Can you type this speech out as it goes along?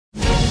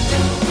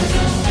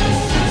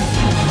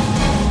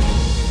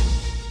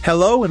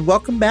Hello and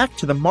welcome back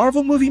to the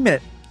Marvel Movie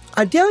Minute,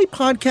 a daily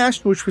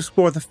podcast in which we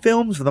explore the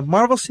films of the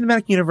Marvel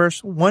Cinematic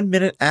Universe 1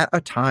 minute at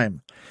a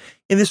time.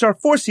 In this our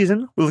fourth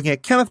season, we're looking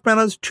at Kenneth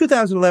Branagh's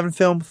 2011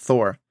 film,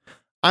 Thor.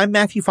 I'm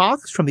Matthew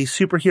Fox from the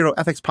Superhero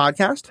Ethics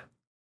Podcast.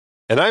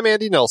 And I'm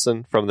Andy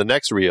Nelson from the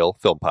Next Reel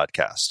Film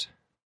Podcast.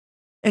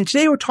 And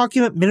today we're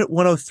talking about Minute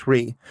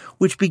 103,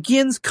 which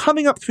begins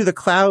coming up through the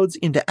clouds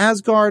into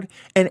Asgard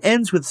and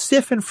ends with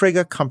Sif and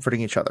Frigga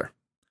comforting each other.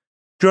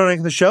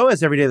 Joining the show,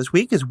 as every day this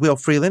week, is Will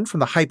Freeland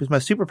from the Hype is My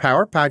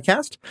Superpower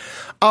podcast.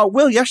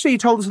 Will, yesterday you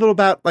told us a little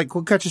about, what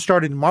got you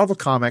started in Marvel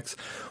Comics.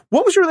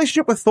 What was your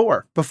relationship with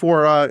Thor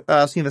before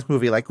seeing this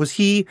movie? Was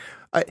he...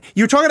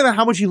 you were talking about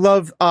how much you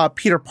love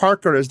Peter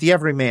Parker as the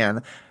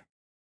Everyman.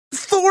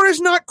 Thor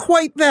is not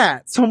quite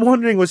that. So I'm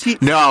wondering, was he...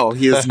 No,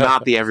 he is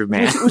not the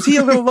Everyman. Was he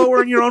a little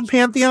lower in your own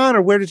pantheon,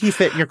 or where did he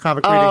fit in your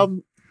comic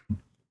reading?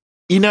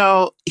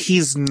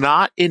 He's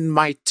not in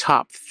my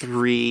top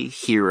 3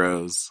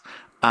 heroes.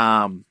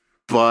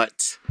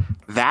 But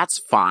that's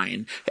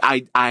fine.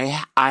 I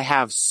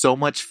have so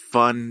much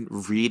fun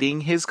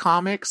reading his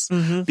comics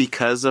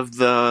because of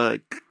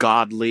the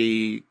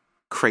godly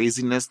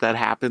craziness that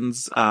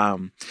happens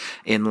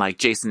in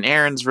Jason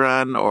Aaron's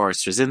run or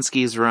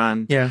Straczynski's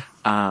run. Yeah.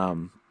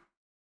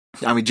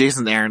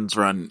 Jason Aaron's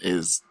run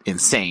is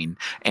insane,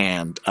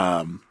 and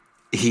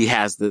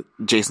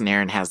Jason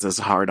Aaron has this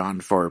hard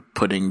on for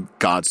putting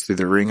gods through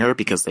the ringer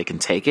because they can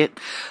take it.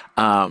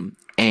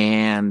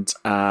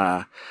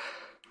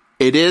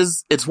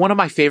 It's one of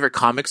my favorite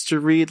comics to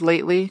read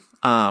lately.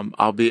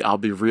 I'll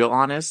be real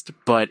honest,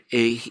 but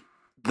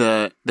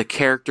the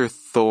character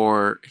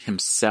Thor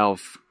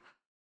himself,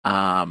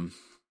 I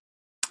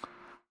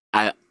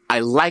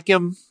like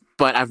him,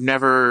 but I've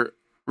never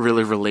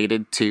really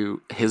related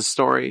to his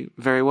story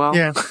very well.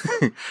 Yeah.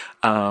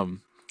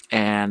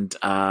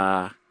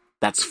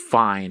 That's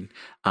fine.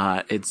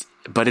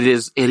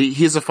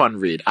 He's a fun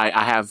read.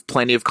 I have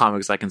plenty of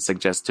comics I can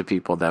suggest to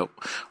people that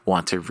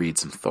want to read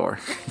some Thor.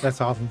 That's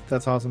awesome.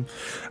 All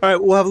right,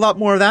 we'll have a lot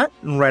more of that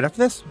right after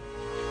this.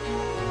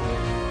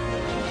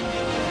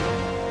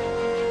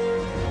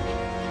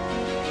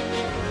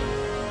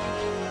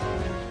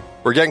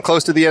 We're getting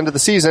close to the end of the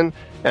season,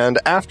 and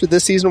after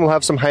this season, we'll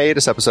have some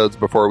hiatus episodes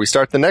before we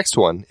start the next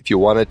one. If you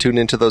want to tune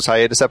into those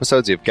hiatus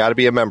episodes, you've got to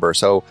be a member,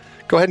 so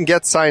go ahead and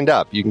get signed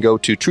up. You can go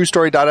to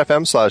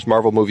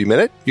truestory.fm/Marvel Movie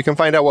Minute. You can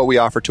find out what we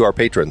offer to our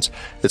patrons.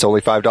 It's only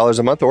 $5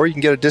 a month, or you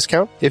can get a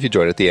discount if you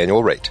join at the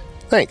annual rate.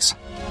 Thanks.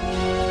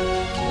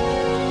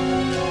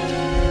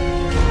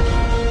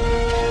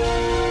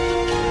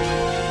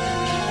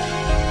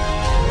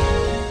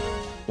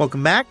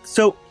 Welcome back.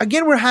 So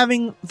again, we're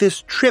having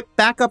this trip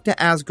back up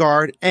to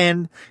Asgard,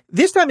 and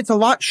this time it's a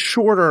lot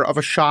shorter of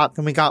a shot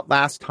than we got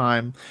last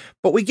time,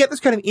 but we get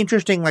this kind of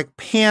interesting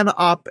pan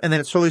up, and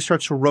then it slowly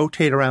starts to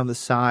rotate around the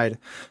side.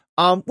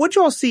 What'd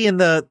you all see in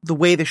the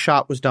way the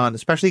shot was done,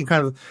 especially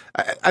I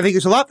think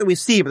there's a lot that we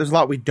see, but there's a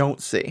lot we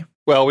don't see.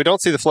 Well, we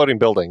don't see the floating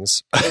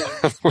buildings.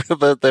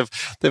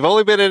 They've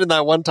only been in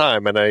that one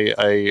time, and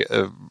I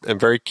am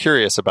very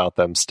curious about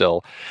them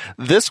still.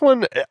 This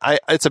one,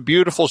 it's a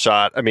beautiful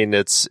shot. I mean,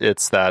 it's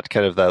that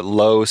kind of that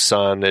low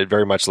sun. It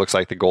very much looks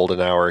like the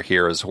golden hour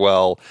here as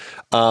well.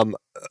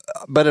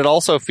 But it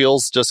also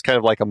feels just kind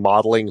of like a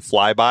modeling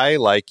flyby.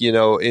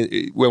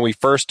 When we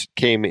first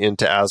came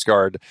into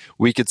Asgard,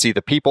 we could see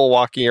the people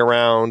walking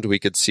around. We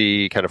could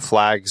see kind of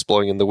flags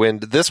blowing in the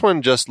wind. This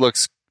one just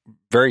looks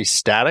very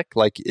static.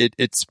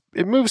 It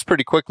moves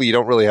pretty quickly. You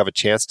don't really have a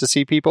chance to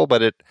see people,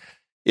 but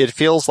it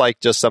feels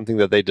like just something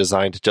that they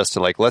designed just to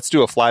let's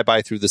do a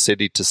flyby through the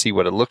city to see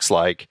what it looks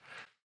like.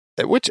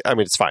 Which, I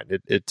mean, it's fine.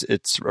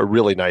 It's a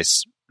really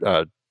nice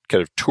kind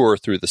of tour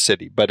through the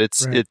city, but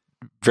it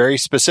very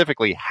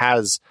specifically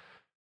has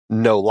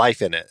no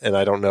life in it, and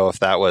I don't know if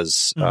that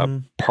was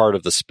part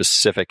of the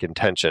specific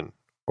intention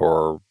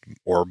or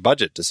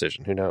budget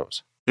decision. Who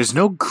knows? There's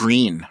no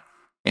green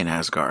in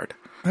Asgard.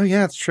 Oh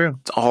yeah, it's true.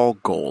 It's all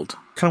gold.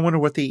 Kind of wonder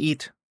what they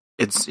eat.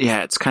 It's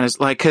kind of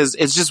because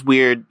it's just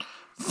weird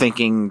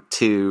thinking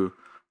to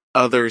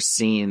other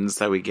scenes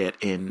that we get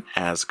in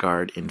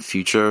Asgard in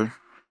future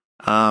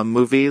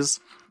movies.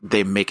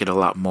 They make it a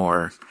lot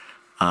more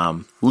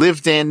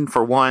lived in,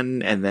 for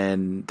one, and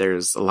then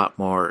there's a lot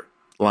more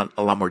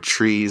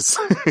trees,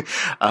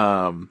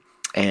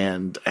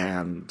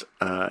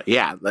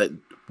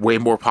 way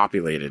more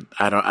populated.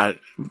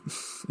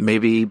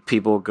 Maybe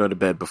people go to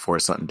bed before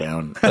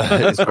sundown.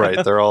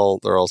 Right. They're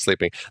all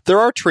sleeping. There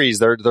are trees.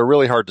 They're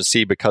really hard to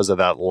see because of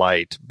that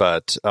light,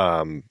 but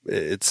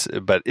it's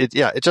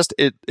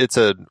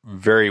a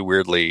very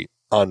weirdly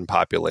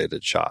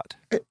unpopulated shot.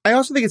 I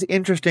also think it's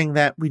interesting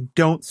that we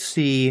don't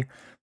see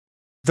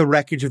the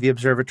wreckage of the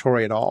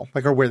observatory at all,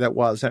 or where that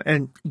was.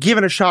 And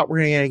given a shot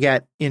we're going to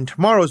get in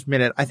tomorrow's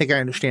minute, I think I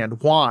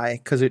understand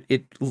why, because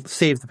it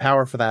saves the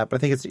power for that. But I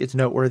think it's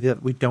noteworthy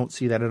that we don't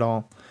see that at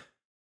all.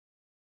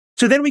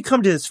 So then we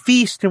come to this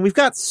feast, and we've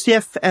got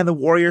Sif and the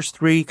Warriors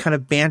 3 kind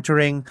of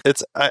bantering.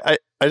 I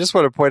just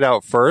want to point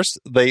out first,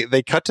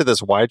 they cut to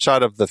this wide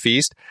shot of the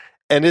feast,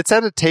 And it's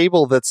at a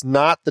table that's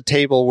not the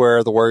table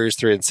where the Warriors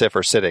 3 and Sif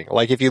are sitting.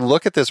 Like, if you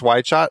look at this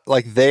wide shot,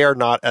 like, they are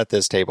not at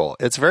this table.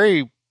 It's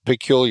very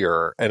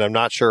peculiar, and I'm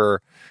not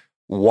sure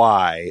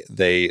why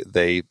they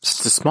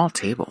It's a small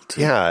table,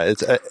 too. Yeah,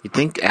 it's you'd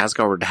think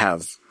Asgard would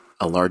have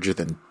a larger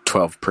than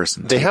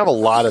 12-person They table. have a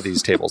lot of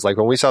these tables. Like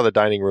when we saw the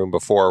dining room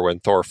before, when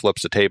Thor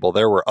flips a table,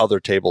 there were other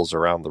tables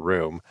around the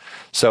room.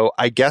 So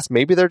I guess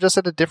maybe they're just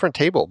at a different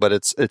table, but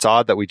it's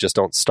odd that we just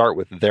don't start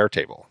with their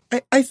table.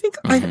 I think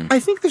I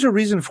think there's a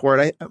reason for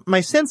it.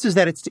 My sense is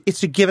that it's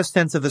to give a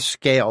sense of the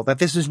scale, that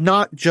this is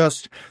not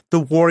just the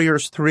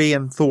Warriors 3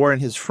 and Thor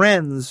and his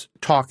friends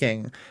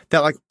talking, that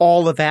like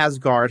all of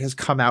Asgard has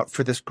come out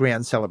for this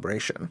grand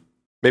celebration.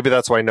 Maybe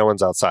that's why no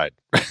one's outside.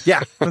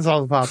 Yeah, that's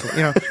all possible.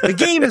 You know, the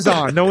game is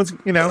on. No one's,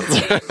 you know.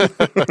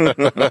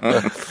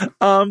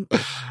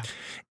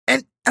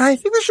 And I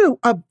think there's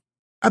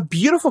a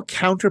beautiful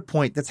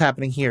counterpoint that's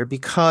happening here,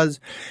 because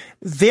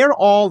they're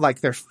all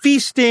like, they're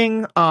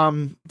feasting.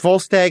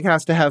 Volstagg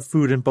has to have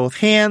food in both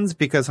hands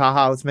because,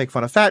 haha, let's make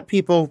fun of fat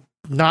people.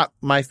 Not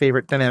my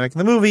favorite dynamic in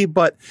the movie,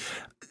 but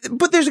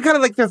there's a kind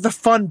of like the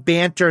fun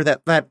banter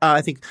that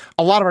I think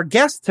a lot of our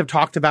guests have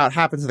talked about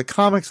happens in the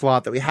comics a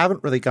lot that we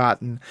haven't really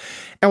gotten.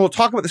 And we'll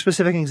talk about the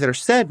specific things that are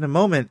said in a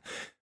moment.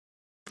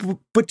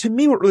 But to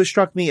me, what really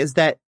struck me is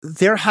that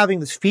they're having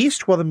this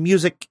feast while the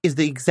music is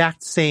the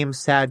exact same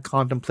sad,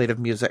 contemplative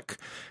music.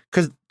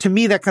 Because to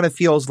me, that kind of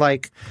feels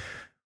like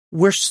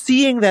we're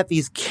seeing that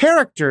these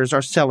characters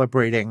are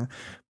celebrating,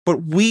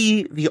 but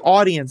we, the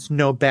audience,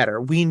 know better.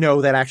 We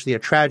know that actually a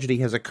tragedy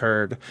has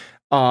occurred.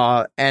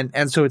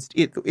 And so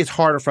it's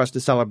harder for us to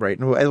celebrate,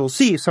 and we'll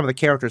see if some of the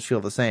characters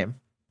feel the same.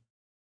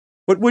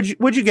 What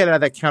would you get out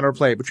of that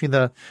counterplay between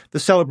the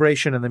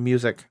celebration and the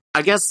music?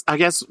 I guess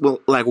well,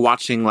 like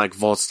watching like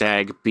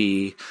Volstagg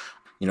be,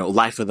 you know,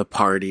 life of the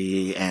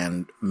party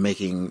and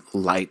making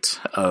light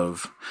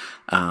of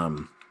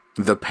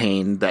the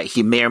pain that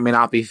he may or may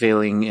not be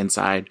feeling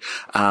inside.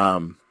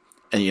 And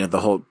you know, the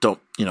whole do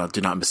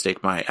not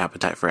mistake my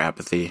appetite for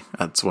apathy.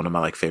 That's one of my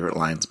like favorite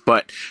lines.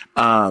 But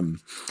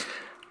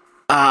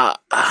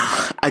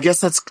I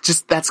guess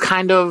that's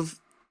kind of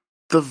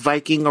the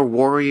Viking or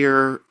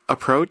warrior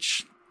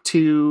approach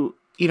to,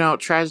 you know,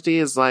 tragedy,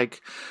 is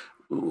like,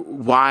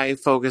 why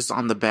focus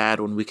on the bad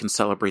when we can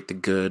celebrate the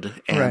good?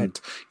 And,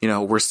 right. You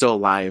know, we're still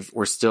alive.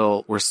 We're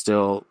still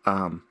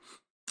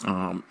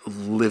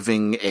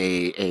living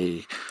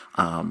a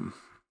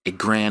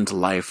grand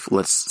life.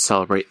 Let's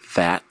celebrate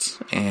that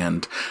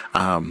and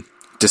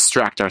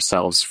distract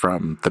ourselves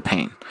from the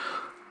pain.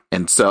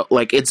 And so,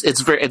 like, it's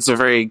a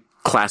very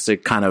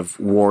classic kind of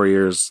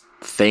Warriors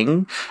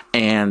thing,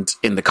 and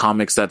in the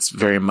comics, that's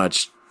very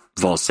much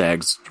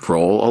Volstagg's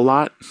role. A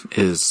lot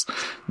is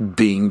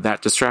being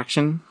that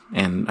distraction,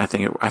 and I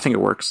think it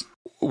works.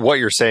 What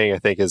you're saying, I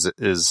think,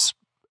 is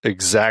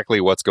exactly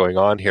what's going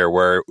on here,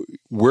 where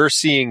we're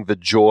seeing the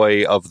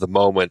joy of the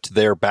moment.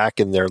 They're back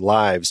in their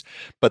lives,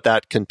 but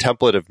that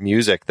contemplative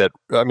music that,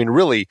 I mean,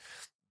 really,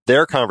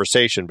 their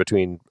conversation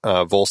between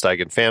Volstagg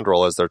and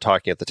Fandral as they're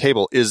talking at the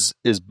table is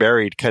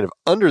buried kind of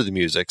under the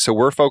music. So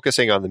we're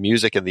focusing on the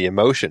music and the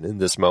emotion in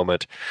this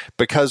moment,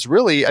 because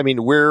really, I mean,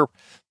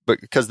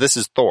 because this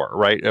is Thor,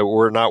 right?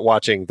 We're not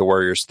watching the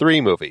Warriors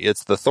 3 movie.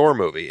 It's the Thor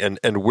movie. And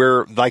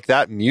we're like,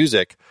 that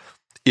music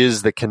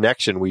is the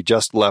connection. We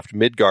just left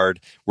Midgard.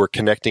 We're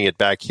connecting it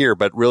back here,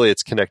 but really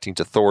it's connecting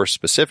to Thor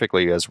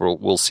specifically, as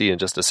we'll see in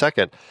just a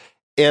second,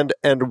 and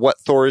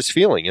what Thor is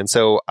feeling. And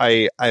so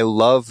I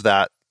love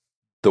that,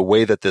 the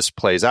way that this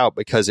plays out,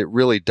 because it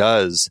really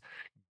does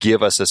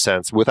give us a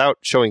sense, without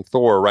showing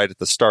Thor right at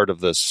the start of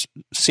this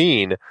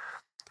scene,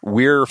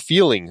 we're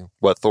feeling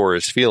what Thor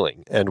is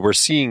feeling, and we're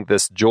seeing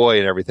this joy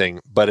and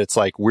everything, but it's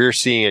like we're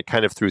seeing it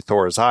kind of through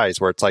Thor's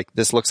eyes, where it's like,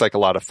 this looks like a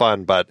lot of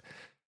fun, but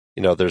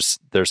you know, there's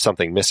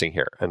something missing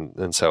here.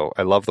 And so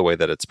I love the way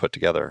that it's put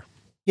together.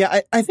 Yeah,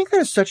 I think that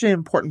is such an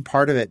important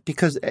part of it,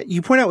 because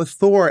you point out with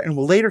Thor, and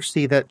we'll later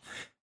see that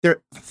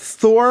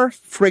Thor,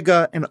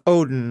 Frigga, and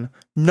Odin,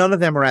 none of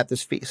them are at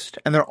this feast,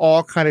 and they're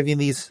all kind of in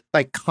these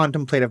like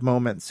contemplative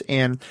moments.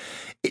 And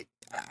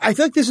I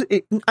feel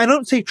like I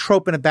don't say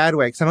trope in a bad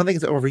way, because I don't think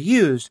it's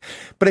overused,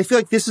 but I feel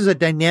like this is a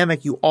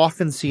dynamic you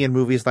often see in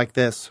movies like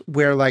this,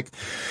 where like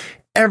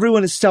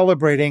everyone is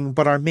celebrating,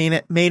 but our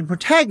main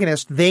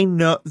protagonist,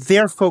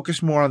 they're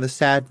focused more on the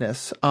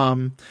sadness.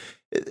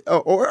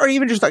 Or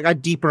even just like a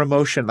deeper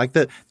emotion. Like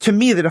to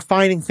me, the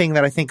defining thing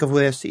that I think of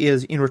this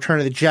is in Return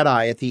of the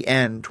Jedi at the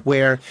end,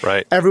 where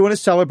everyone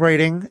is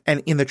celebrating,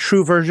 and in the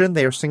true version,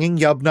 they are singing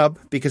Yub Nub,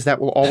 because that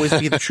will always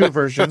be the true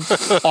version.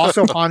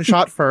 Also, Han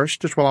shot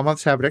first, just while I'm on the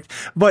subject.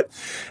 But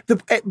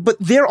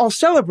they're all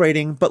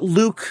celebrating, but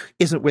Luke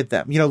isn't with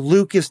them. You know,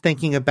 Luke is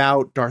thinking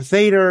about Darth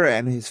Vader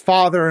and his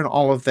father and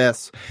all of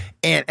this.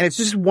 And it's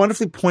just a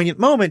wonderfully poignant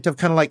moment of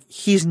kind of like,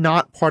 he's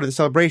not part of the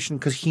celebration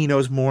because he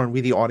knows more and we,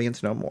 the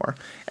audience, know more.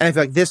 And I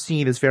feel like this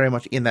scene is very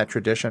much in that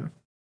tradition.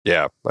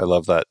 Yeah, I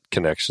love that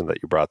connection that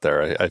you brought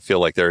there. I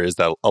feel like there is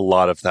a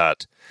lot of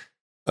that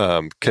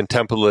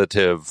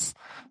contemplative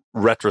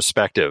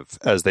retrospective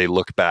as they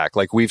look back.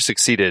 Like, we've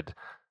succeeded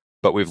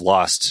but we've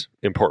lost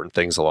important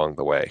things along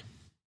the way.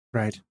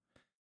 Right.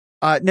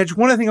 Now, just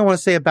one other thing I want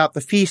to say about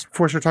the feast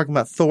before we start talking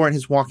about Thor and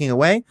his walking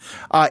away.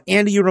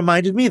 Andy, you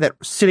reminded me that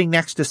sitting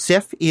next to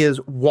Sif is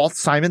Walt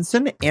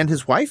Simonson and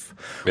his wife,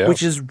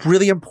 which is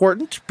really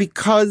important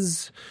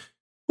because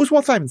who's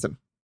Walt Simonson?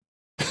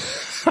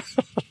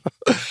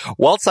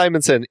 Walt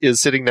Simonson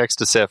is sitting next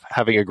to Sif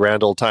having a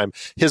grand old time.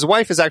 His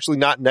wife is actually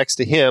not next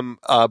to him,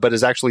 but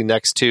is actually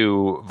next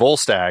to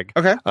Volstagg.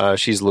 Okay.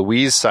 She's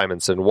Louise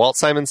Simonson. Walt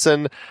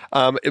Simonson,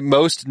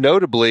 most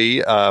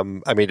notably,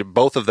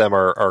 both of them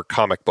are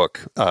comic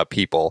book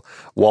people.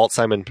 Walt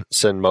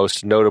Simonson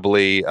most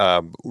notably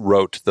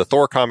wrote the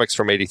Thor comics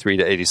from 83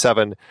 to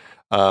 87.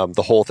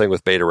 The whole thing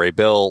with Beta Ray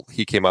Bill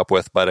he came up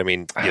with, but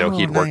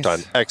he'd worked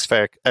on X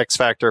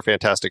Factor,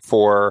 Fantastic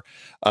Four,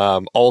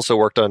 also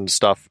worked on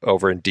stuff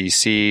over in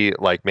DC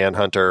like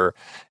Manhunter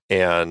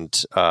and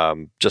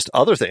just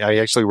other things. I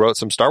actually wrote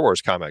some Star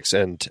Wars comics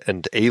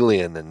and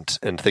Alien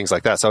and things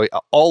like that. So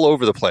all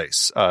over the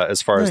place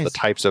as far as the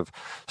types of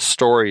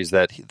stories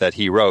that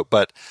he wrote.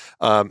 But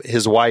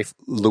his wife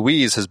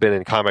Louise has been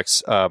in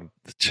comics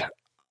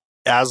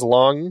as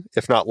long,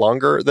 if not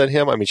longer, than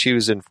him. I mean, she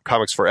was in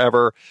comics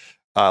forever.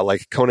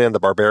 Like Conan the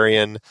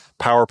Barbarian,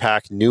 Power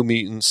Pack, New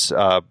Mutants,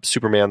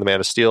 Superman, the Man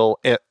of Steel,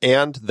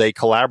 and they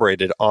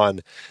collaborated on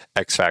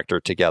X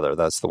Factor together.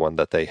 That's the one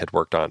that they had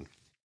worked on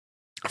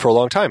for a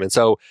long time. And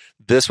so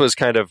this was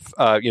kind of,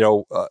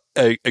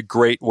 a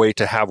great way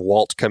to have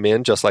Walt come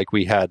in, just like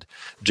we had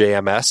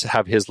JMS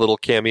have his little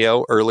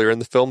cameo earlier in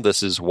the film.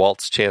 This is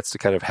Walt's chance to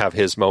kind of have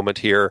his moment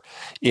here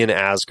in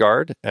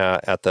Asgard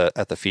at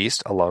the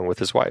feast along with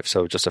his wife.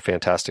 So just a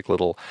fantastic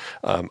little,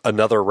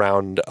 another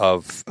round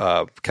of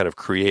kind of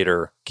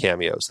creator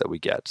cameos that we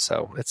get.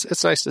 So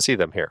it's nice to see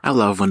them here. I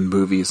love when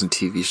movies and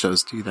TV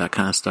shows do that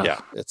kind of stuff. Yeah,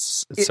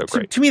 it's so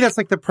great. To me, that's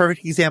like the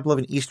perfect example of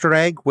an Easter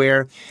egg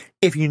where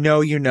if you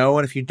know, you know,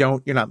 and if you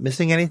don't, you're not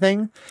missing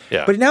anything.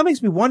 Yeah. But it now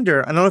makes me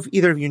wonder, I don't know if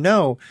either of you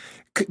know,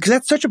 because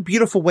that's such a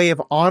beautiful way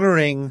of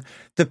honoring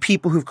the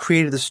people who've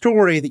created the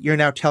story that you're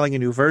now telling a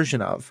new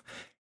version of.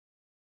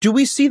 Do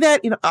we see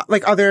that in I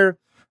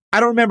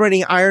don't remember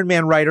any Iron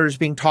Man writers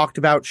being talked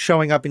about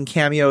showing up in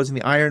cameos in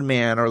the Iron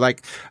Man or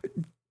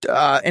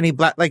any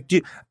black,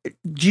 do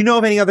you know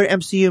of any other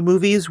MCU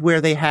movies where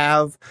they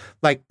have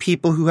like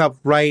people who help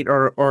write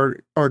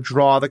or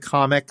draw the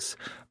comics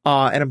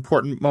at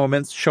important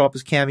moments show up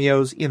as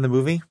cameos in the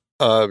movie?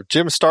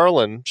 Jim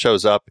Starlin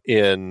shows up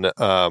in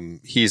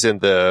he's in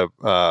the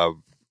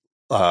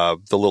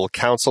little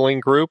counseling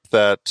group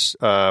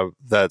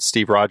that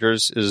Steve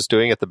Rogers is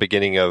doing at the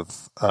beginning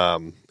of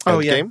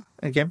Endgame.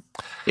 Endgame.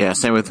 Yeah,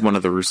 same with one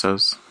of the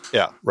Russos.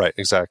 Yeah, right,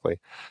 exactly.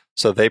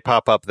 So they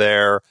pop up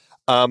there.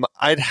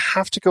 I'd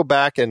have to go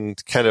back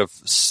and kind of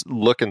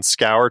look and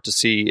scour to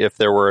see if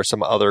there were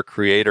some other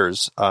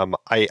creators.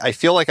 I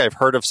feel like I've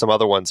heard of some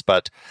other ones,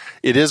 but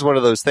it is one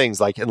of those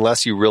things, like,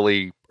 unless you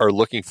really are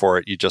looking for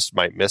it, you just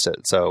might miss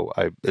it. So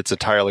it's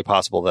entirely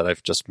possible that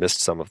I've just missed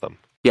some of them.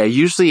 Yeah,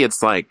 usually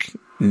it's like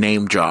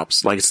name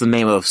drops, like it's the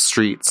name of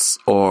streets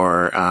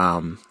or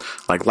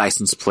like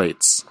license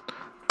plates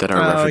that are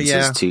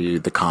references to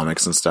the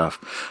comics and stuff.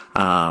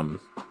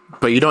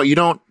 But you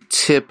don't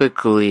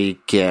typically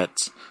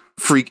get...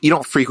 you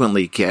don't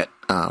frequently get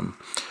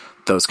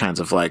those kinds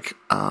of like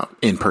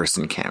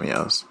in-person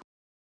cameos.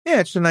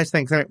 Yeah, it's a nice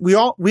thing. We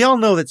all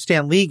know that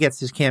Stan Lee gets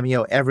his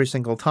cameo every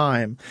single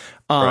time,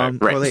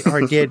 Right.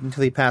 or did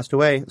until he passed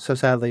away, so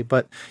sadly.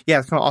 But yeah,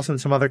 it's kind of awesome.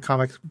 Some other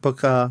comic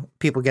book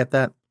people get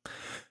that.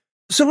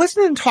 So let's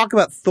then talk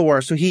about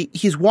Thor. So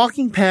he's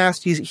walking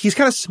past. He's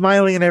kind of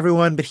smiling at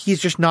everyone, but he's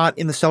just not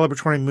in the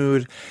celebratory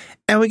mood.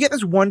 And we get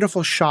this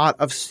wonderful shot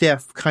of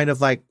Sif, kind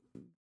of like,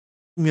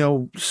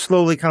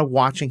 slowly kind of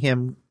watching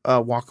him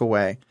walk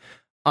away.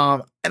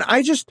 And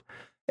I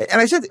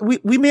said,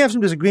 we may have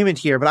some disagreement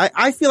here, but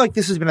I feel like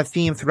this has been a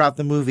theme throughout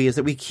the movie, is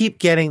that we keep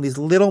getting these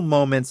little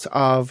moments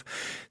of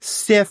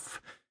Sif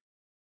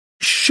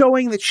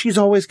showing that she's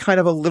always kind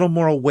of a little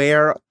more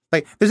aware.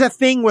 Like, there's that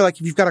thing where, like,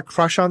 if you've got a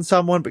crush on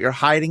someone, but you're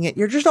hiding it,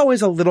 you're just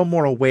always a little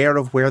more aware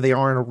of where they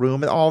are in a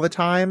room all the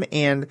time.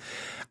 And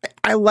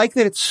I like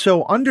that it's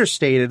so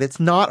understated. It's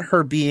not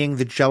her being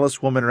the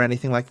jealous woman or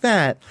anything like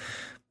that.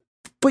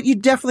 But you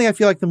definitely, I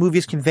feel like the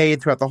movie's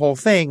conveyed throughout the whole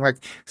thing. Like,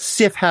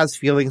 Sif has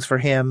feelings for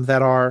him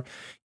that are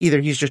either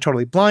he's just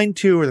totally blind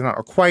to, or they're not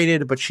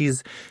requited. But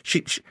she's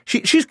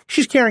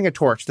carrying a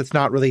torch that's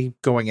not really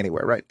going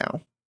anywhere right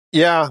now.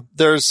 Yeah,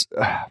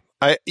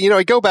 I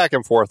go back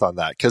and forth on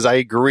that, because I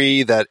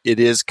agree that it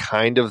is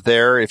kind of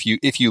there if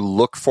you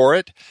look for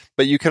it,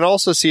 but you can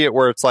also see it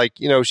where it's like,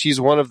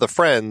 she's one of the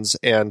friends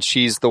and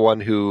she's the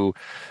one who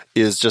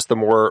is just the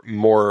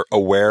more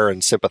aware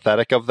and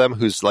sympathetic of them,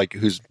 who's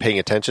paying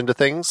attention to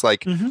things,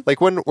 like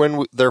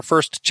when they're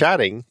first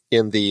chatting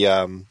in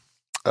the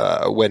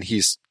when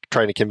he's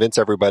trying to convince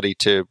everybody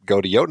to go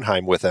to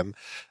Jotunheim with him.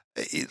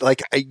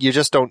 Like, you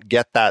just don't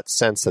get that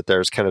sense that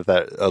there's kind of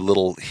a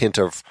little hint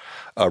of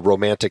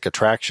romantic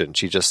attraction.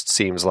 She just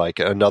seems like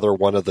another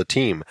one of the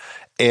team.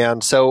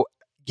 And so,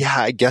 yeah,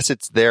 I guess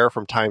it's there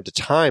from time to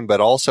time, but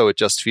also it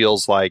just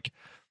feels like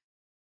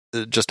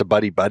just a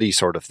buddy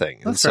sort of thing.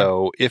 And That's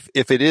so if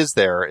it is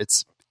there,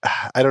 it's,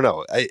 I don't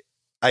know.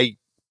 I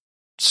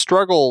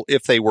struggle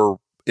if they were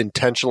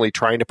intentionally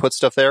trying to put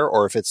stuff there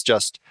or if it's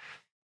just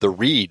the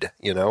read,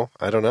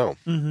 I don't know.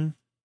 Mm-hmm.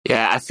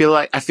 Yeah, I feel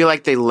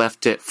like they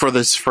left it for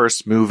this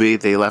first movie.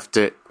 They left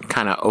it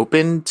kind of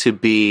open to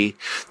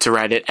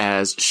write it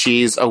as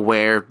she's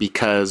aware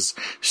because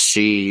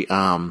she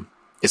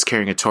is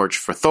carrying a torch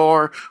for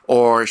Thor,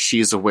 or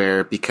she's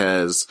aware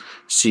because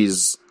she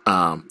is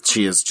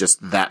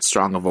just that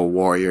strong of a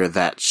warrior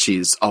that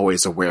she's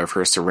always aware of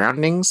her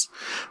surroundings.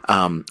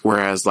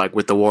 Whereas like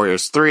with the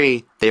Warriors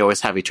 3, they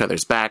always have each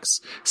other's backs.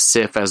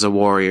 Sif as a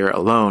warrior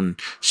alone,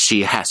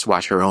 she has to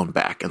watch her own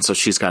back. And so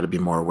she's got to be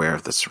more aware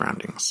of the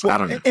surroundings. Well, I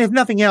don't know. If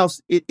nothing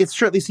else, it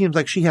certainly seems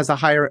like she has a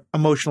higher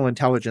emotional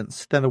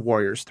intelligence than the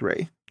Warriors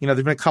 3. There's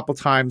been a couple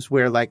times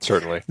where like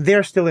Certainly.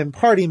 they're still in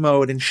party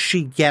mode and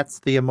she gets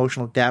the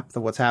emotional depth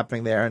of what's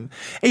happening there. And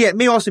yeah, it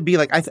may also be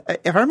like,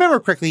 if I remember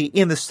correctly,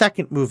 in the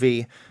second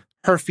movie,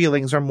 her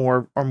feelings are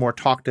more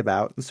talked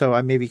about. And so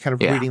I may be kind of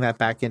reading that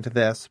back into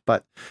this,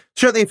 but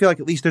certainly I feel like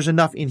at least there's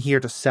enough in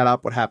here to set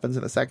up what happens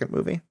in the second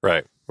movie.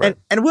 Right.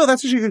 And Will,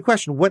 that's actually a good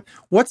question.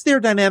 What's their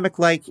dynamic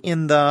like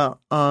in the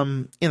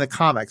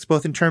comics,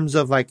 both in terms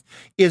of like,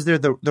 is there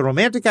the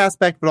romantic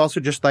aspect, but also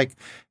just like,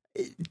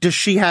 does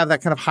she have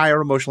that kind of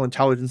higher emotional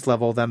intelligence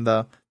level than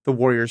the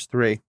Warriors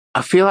 3?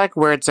 I feel like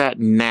where it's at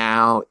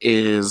now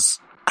is,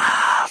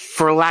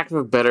 for lack of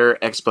a better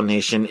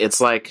explanation, it's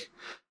like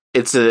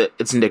it's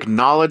an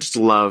acknowledged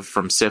love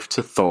from Sif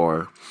to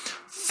Thor.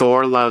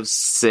 Thor loves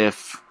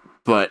Sif,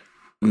 but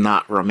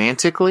not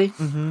romantically,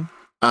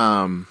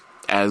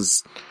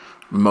 as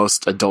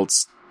most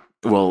adults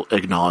will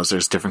acknowledge.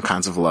 There's different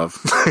kinds of love,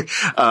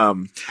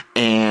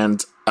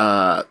 and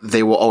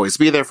they will always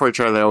be there for each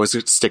other. They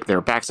always stick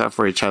their backs out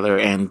for each other,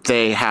 and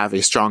they have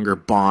a stronger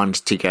bond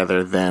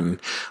together than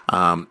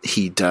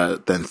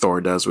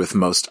Thor does with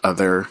most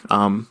other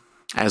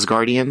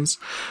Asgardians.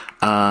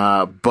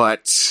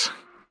 But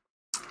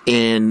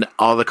in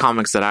all the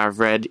comics that I've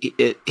read,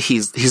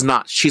 she's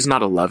not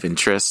a love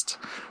interest.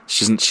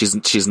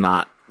 She's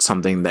not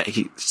something that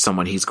he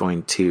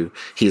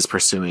is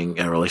pursuing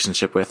a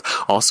relationship with.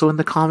 Also in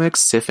the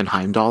comics, Sif and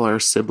Heimdall are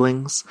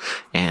siblings,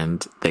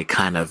 and they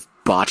kind of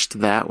botched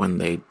that when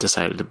they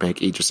decided to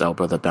make Idris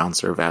Elba the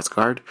bouncer of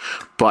Asgard.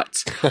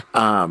 But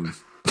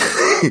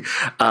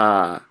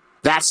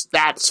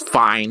that's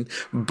fine.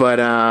 But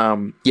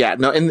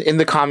in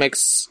the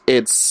comics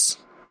it's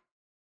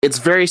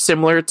very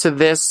similar to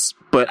this,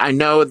 but I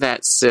know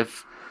that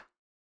Sif,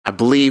 I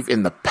believe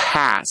in the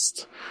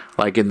past,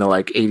 like in the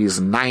 80s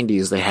and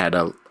 90s, they had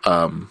a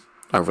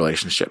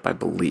relationship, I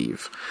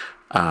believe.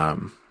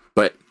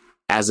 But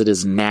as it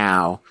is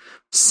now,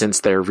 since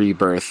their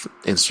rebirth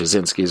in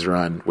Straczynski's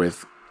run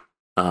with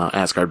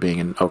Asgard being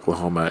in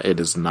Oklahoma, it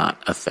is not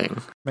a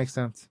thing. Makes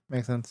sense.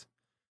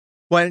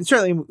 Well, and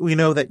certainly we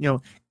know that,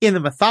 in the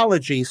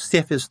mythology,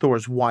 Sif is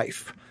Thor's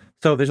wife.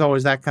 So there's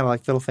always that kind of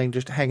like little thing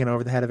just hanging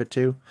over the head of it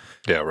too.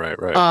 Yeah,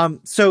 right.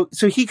 So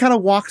he kind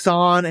of walks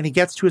on and he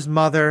gets to his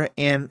mother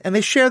and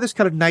they share this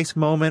kind of nice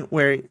moment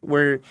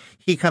where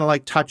he kind of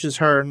like touches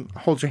her and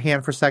holds her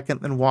hand for a second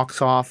and then walks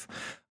off.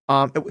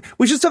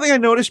 Which is something I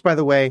noticed, by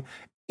the way,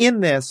 in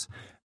this.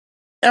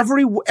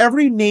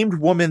 Every named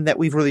woman that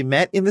we've really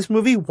met in this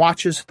movie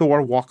watches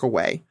Thor walk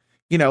away.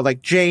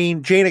 Like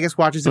Jane, I guess,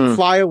 watches him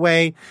fly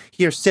away.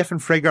 Here, Sif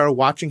and Frigga are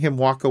watching him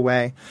walk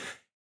away.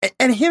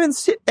 And him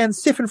and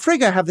Sif and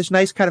Frigga have this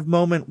nice kind of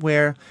moment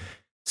where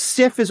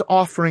Sif is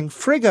offering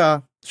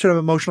Frigga sort of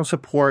emotional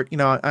support.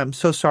 I'm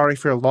so sorry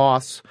for your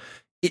loss.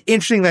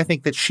 Interesting, I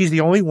think, that she's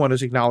the only one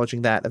who's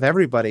acknowledging that of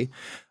everybody.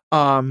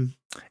 And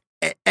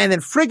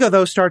then Frigga,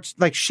 though, starts,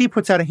 like, she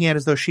puts out a hand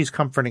as though she's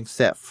comforting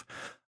Sif.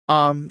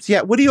 What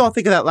do you all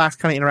think of that last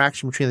kind of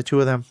interaction between the two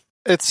of them?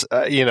 It's,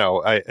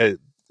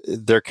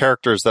 they're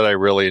characters that I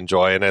really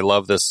enjoy, and I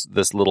love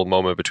this little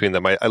moment between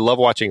them. I love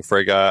watching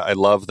Frigga. I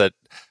love that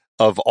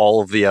of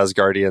all of the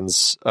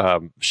Asgardians,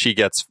 she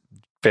gets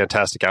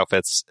fantastic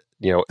outfits,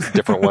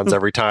 different ones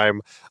every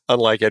time,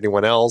 unlike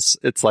anyone else.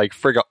 It's like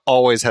Frigga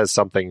always has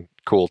something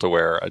cool to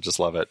wear. I just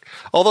love it.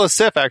 Although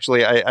Sif,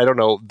 actually, I don't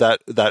know,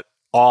 that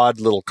odd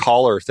little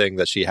collar thing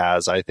that she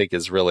has, I think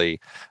is really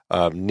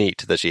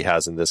neat that she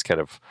has in this kind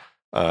of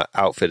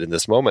outfit in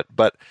this moment.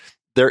 But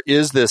there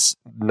is this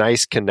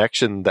nice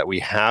connection that we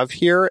have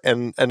here.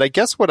 And I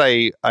guess what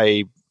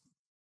I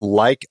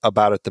like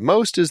about it the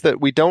most is that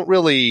we don't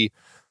really,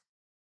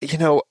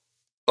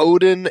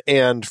 Odin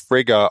and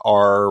Frigga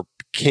are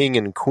king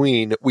and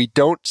queen. We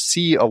don't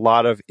see a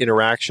lot of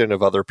interaction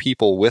of other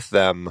people with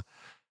them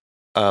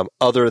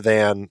other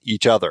than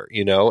each other,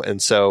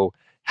 and so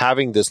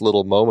having this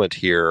little moment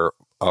here,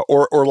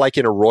 or like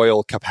in a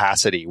royal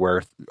capacity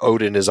where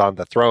Odin is on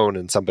the throne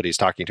and somebody's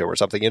talking to him or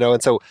something,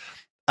 and so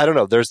I don't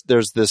know,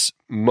 there's this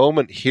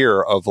moment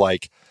here of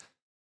like,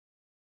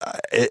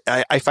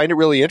 I find it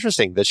really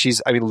interesting that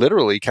she's,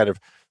 literally kind of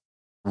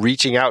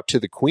reaching out to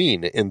the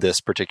queen in this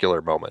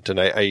particular moment. And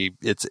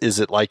is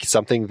it like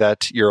something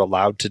that you're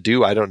allowed to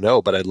do? I don't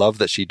know, but I love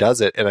that she does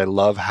it. And I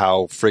love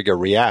how Frigga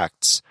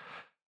reacts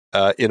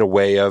in a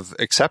way of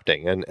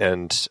accepting,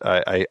 and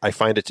I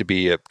find it to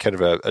be a kind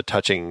of a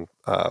touching,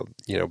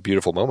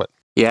 beautiful moment.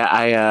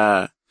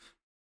 Yeah,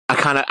 I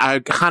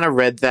kind of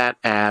read that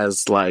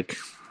as like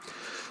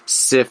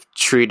Sif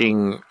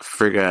treating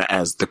Frigga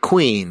as the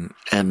queen,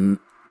 and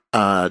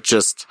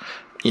just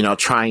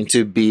trying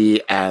to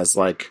be as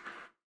like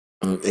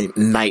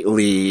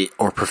knightly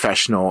or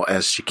professional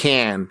as she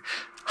can,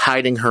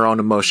 hiding her own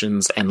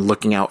emotions and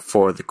looking out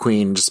for the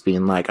queen, just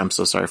being like, I'm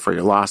so sorry for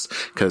your loss,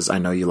 because I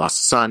know you lost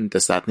a son,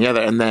 this, that, and the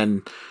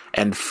other.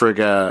 And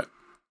Frigga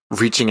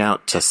reaching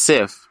out to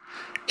Sif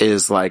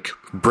is like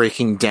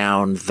breaking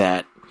down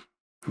that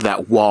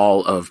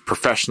wall of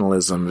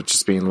professionalism,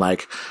 just being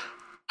like,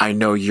 I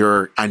know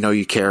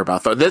you care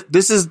about that.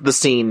 This is the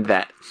scene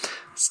that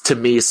to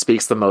me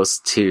speaks the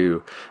most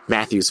to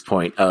Matthew's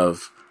point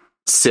of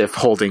Sif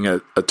holding a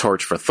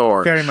torch for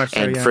Thor. Very much so,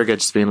 and yeah. Frigga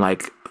just being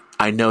like,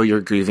 I know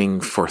you're grieving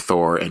for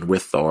Thor and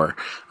with Thor.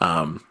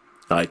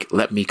 Like,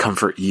 let me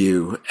comfort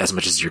you as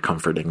much as you're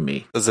comforting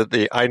me. Is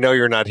it I know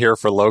you're not here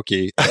for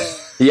Loki?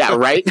 Yeah,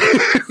 right?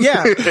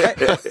 Yeah.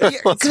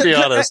 Let's be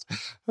honest.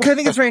 Because I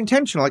think it's very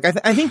intentional. Like,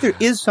 I think there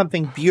is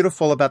something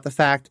beautiful about the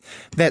fact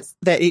that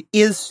it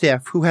is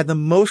Sif who had the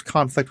most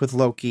conflict with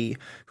Loki,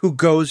 who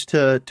goes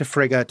to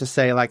Frigga to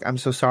say, like, I'm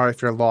so sorry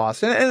for your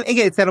loss. And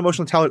again, it's that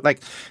emotional intelligence.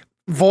 Like,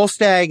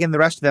 Volstagg and the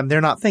rest of them,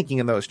 they're not thinking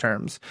in those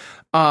terms.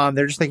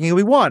 They're just thinking,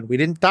 we won. We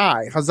didn't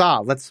die.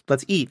 Huzzah. Let's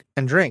eat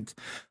and drink.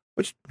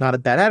 Which, not a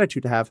bad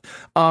attitude to have.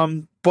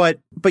 But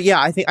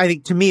yeah, I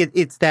think to me,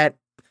 it's that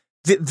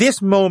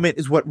this moment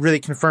is what really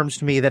confirms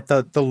to me that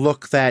the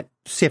look that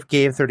Sif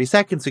gave 30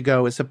 seconds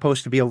ago is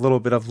supposed to be a little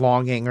bit of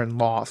longing and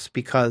loss,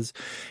 because,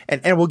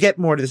 and we'll get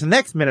more to this in the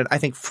next minute, I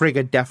think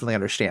Frigga definitely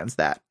understands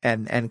that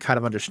and kind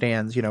of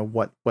understands,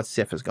 what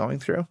Sif is going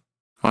through.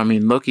 Well, I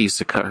mean, Loki used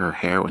to cut her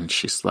hair when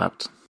she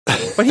slept.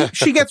 But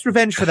she gets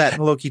revenge for that in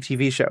the Loki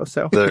TV show.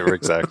 So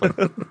exactly,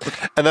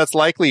 and that's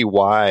likely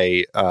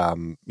why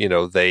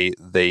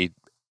they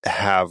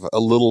have a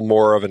little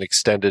more of an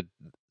extended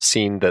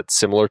scene that's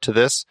similar to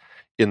this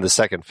in the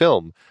second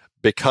film,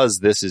 because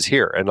this is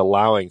here and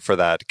allowing for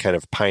that kind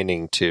of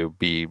pining to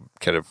be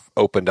kind of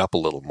opened up a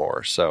little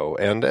more. So,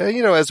 and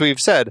as we've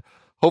said,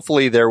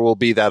 hopefully there will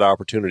be that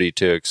opportunity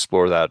to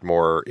explore that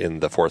more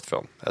in the fourth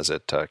film as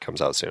it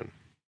comes out soon.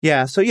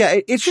 Yeah, so yeah,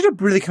 it's just a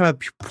really kind of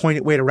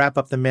poignant way to wrap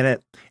up the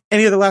minute.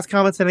 Any other last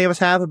comments any of us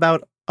have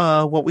about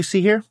what we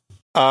see here?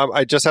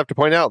 I just have to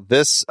point out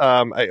this.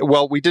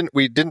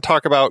 We didn't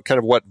talk about kind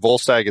of what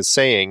Volstagg is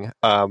saying,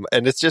 and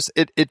it's just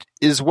it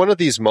is one of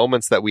these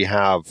moments that we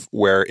have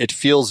where it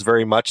feels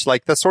very much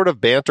like the sort of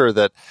banter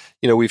that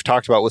we've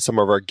talked about with some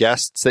of our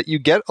guests that you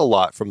get a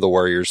lot from the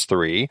Warriors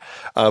 3.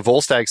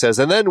 Volstagg says,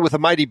 "And then with a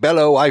mighty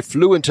bellow, I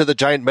flew into the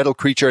giant metal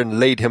creature and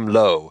laid him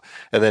low."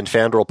 And then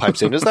Fandral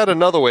pipes in, "Is that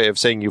another way of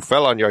saying you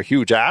fell on your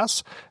huge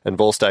ass?" And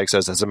Volstagg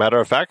says, "As a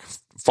matter of fact,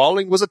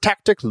 falling was a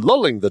tactic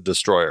lulling the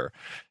destroyer."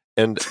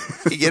 And,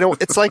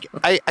 it's like,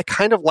 I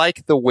kind of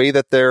like the way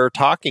that they're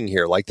talking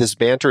here. Like, this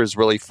banter is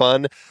really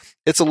fun.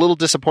 It's a little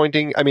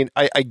disappointing. I mean,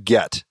 I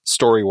get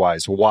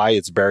story-wise why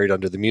it's buried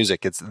under the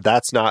music.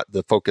 That's not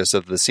the focus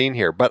of the scene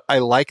here. But I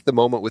like the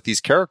moment with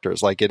these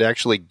characters. Like, it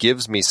actually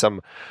gives me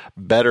some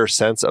better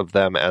sense of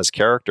them as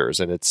characters.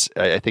 And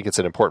I think it's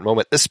an important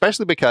moment,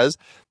 especially because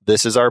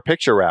this is our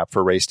picture wrap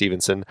for Ray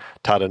Stevenson,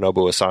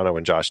 Tadanobu Asano,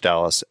 and Josh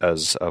Dallas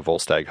as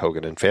Volstagg,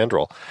 Hogun, and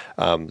Fandral.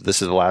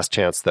 This is the last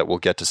chance that we'll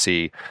get to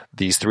see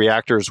these three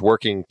actors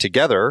working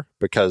together,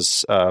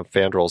 because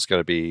Fandral is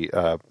going to be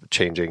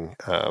changing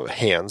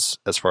hands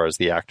as far as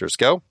the actors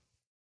go,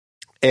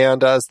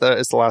 and it's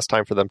the last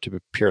time for them to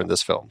appear in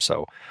this film.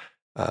 So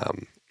I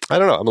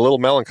don't know, I'm a little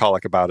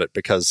melancholic about it,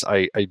 because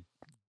I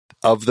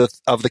of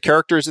the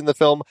characters in the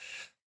film,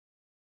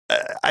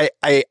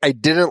 I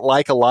didn't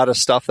like a lot of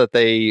stuff that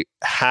they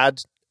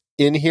had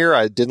in here.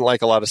 I didn't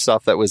like a lot of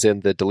stuff that was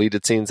in the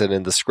deleted scenes and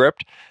in the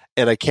script,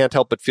 and I can't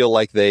help but feel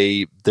like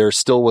there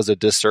still was a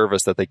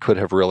disservice that they could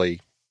have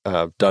really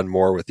done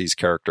more with these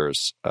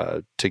characters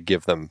to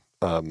give them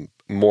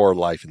more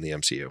life in the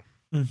MCU.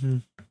 Mm-hmm.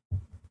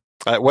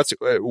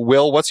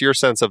 What's your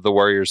sense of the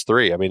Warriors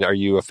 3? I mean, are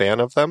you a fan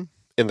of them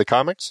in the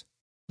comics?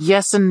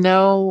 Yes and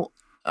no.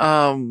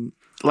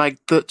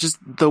 Like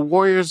the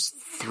Warriors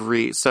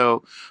 3.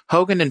 So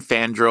Hogun and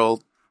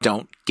Fandral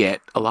don't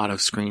get a lot of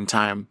screen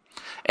time,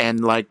 and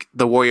like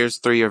the Warriors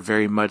 3 are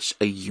very much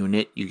a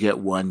unit. You get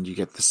one, you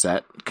get the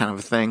set kind of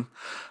a thing.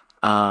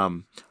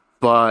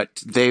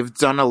 But they've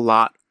done a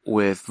lot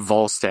with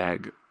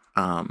Volstagg.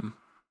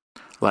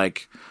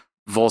 Like,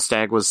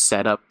 Volstagg was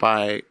set up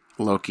by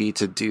Loki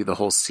to do the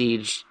whole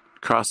Siege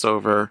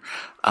crossover.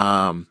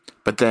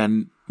 But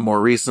then more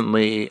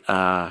recently,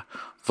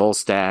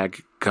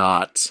 Volstagg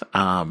got,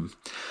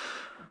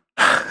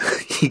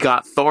 he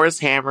got Thor's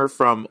hammer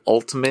from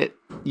Ultimate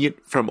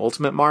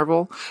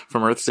Marvel,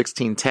 from Earth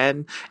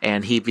 1610,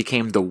 and he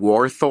became the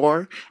War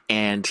Thor,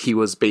 and he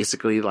was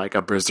basically like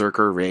a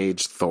Berserker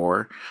Rage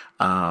Thor.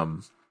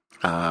 And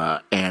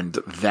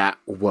that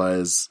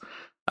was,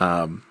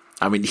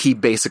 I mean, he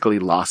basically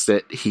lost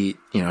it. He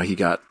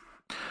got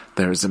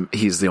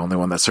he's the only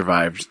one that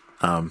survived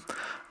a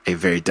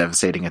very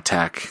devastating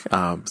attack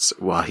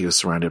while he was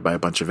surrounded by a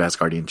bunch of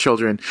Asgardian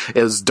children.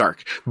 It was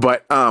dark,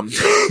 but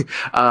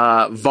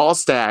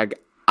Volstagg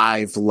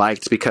I've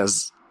liked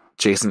because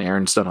Jason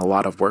Aaron's done a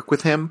lot of work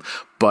with him,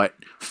 but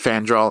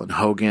Fandral and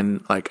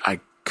Hogan, like, I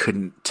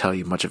couldn't tell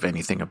you much of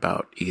anything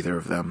about either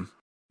of them.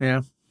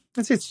 Yeah.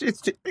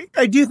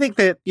 I do think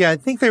that, I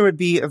think there would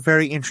be a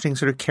very interesting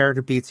sort of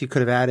character beats you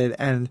could have added.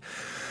 And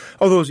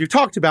although, as you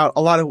talked about,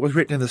 a lot of it was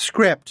written in the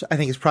script, I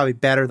think it's probably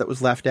better that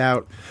was left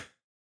out.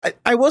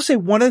 I will say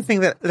one of the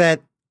things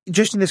that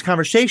just in this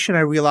conversation, I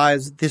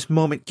realized this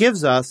moment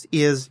gives us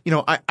is,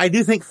 I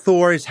do think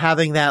Thor is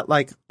having that,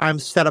 like, I'm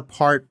set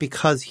apart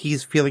because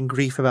he's feeling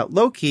grief about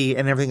Loki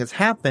and everything that's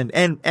happened,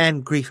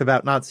 and grief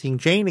about not seeing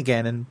Jane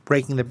again and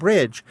breaking the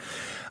bridge.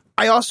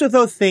 I also,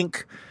 though,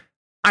 think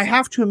I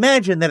have to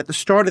imagine that at the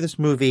start of this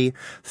movie,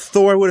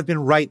 Thor would have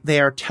been right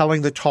there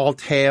telling the tall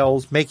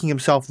tales, making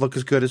himself look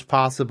as good as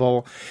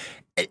possible.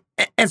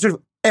 And sort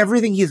of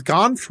everything he's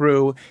gone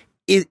through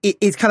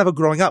it's kind of a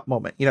growing up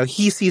moment.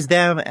 He sees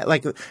them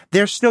like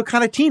they're still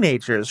kind of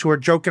teenagers who are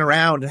joking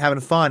around and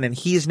having fun, and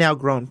he's now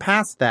grown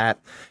past that.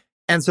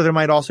 And so there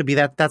might also be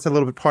that's a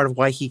little bit part of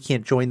why he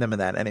can't join them in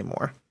that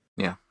anymore.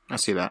 Yeah, I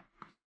see that.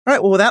 All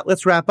right, well, with that,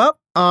 let's wrap up.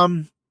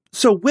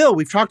 So, Will,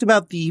 we've talked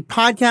about the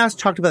podcast,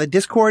 talked about the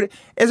Discord.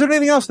 Is there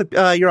anything else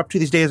that you're up to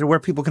these days, or where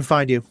people can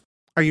find you?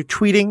 Are you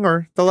tweeting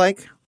or the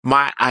like?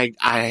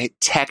 I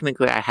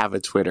technically I have a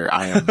Twitter.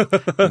 I am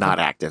not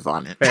active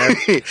on it,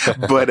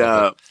 but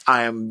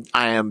I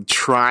am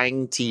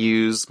trying to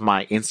use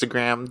my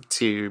Instagram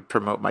to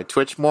promote my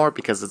Twitch more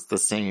because it's the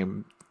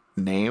same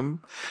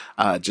name.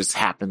 Just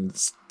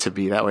happens to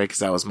be that way because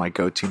that was my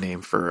go-to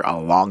name for a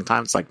long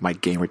time. It's like my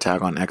gamer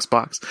tag on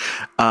Xbox,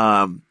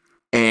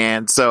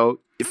 and so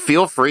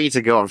feel free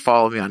to go and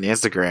follow me on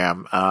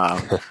Instagram.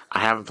 I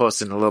haven't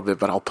posted in a little bit,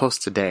 but I'll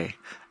post today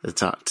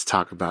to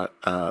talk about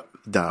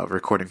the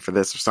recording for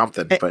this or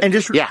something. But and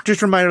just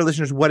remind our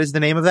listeners, what is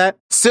the name of that?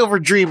 Silver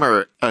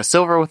Dreamer,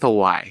 Silver with a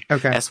Y.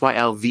 Okay.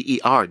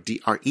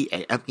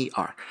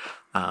 SYLVERDREAMER.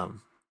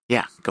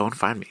 Go and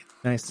find me.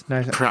 Nice.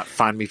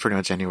 Find me pretty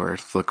much anywhere.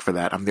 Look for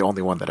that. I'm the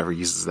only one that ever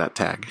uses that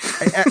tag.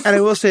 And I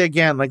will say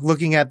again, like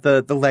looking at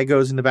the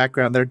Legos in the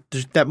background,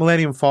 that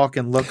Millennium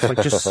Falcon looks like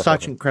just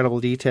such incredible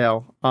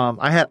detail.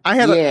 I had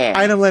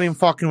a Millennium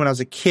Falcon when I was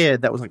a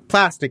kid that was like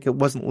plastic. It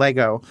wasn't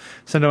Lego.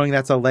 So knowing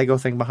that's a Lego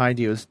thing behind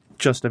you is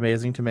just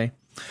amazing to me.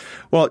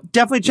 Well,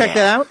 definitely check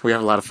that out. We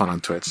have a lot of fun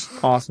on Twitch.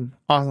 Awesome.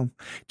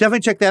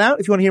 Definitely check that out.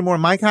 If you want to hear more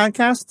of my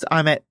podcasts,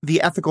 I'm at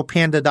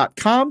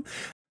theethicalpanda.com.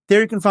 There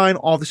you can find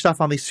all the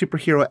stuff on the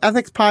Superhero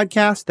Ethics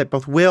podcast that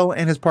both Will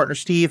and his partner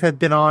Steve have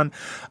been on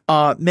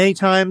many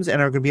times and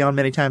are going to be on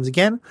many times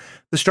again.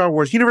 The Star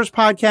Wars Universe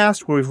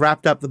podcast, where we've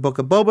wrapped up the Book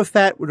of Boba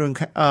Fett. We're doing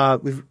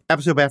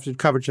episode by episode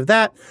coverage of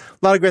that.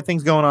 A lot of great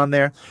things going on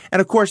there.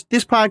 And of course,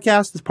 this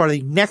podcast is part of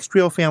the Next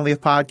Reel family of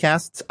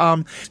podcasts.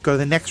 Go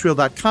to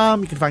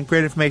thenextreel.com. You can find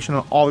great information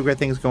on all the great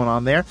things going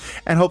on there,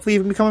 and hopefully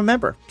even become a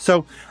member.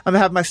 So on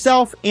behalf of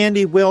myself,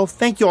 Andy, Will,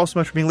 thank you all so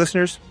much for being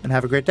listeners, and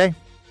have a great day.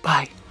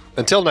 Bye.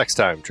 Until next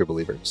time, true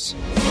believers.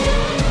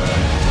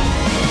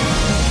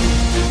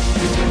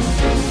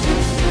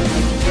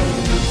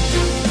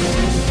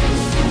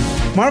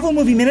 Marvel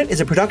Movie Minute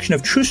is a production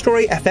of True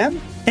Story FM,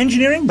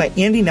 engineering by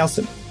Andy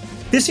Nelson.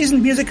 This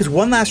season's music is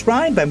One Last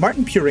Ride by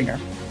Martin Puringer.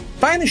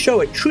 Find the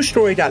show at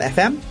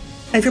truestory.fm,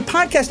 and if your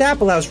podcast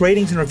app allows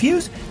ratings and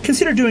reviews,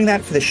 consider doing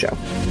that for the show.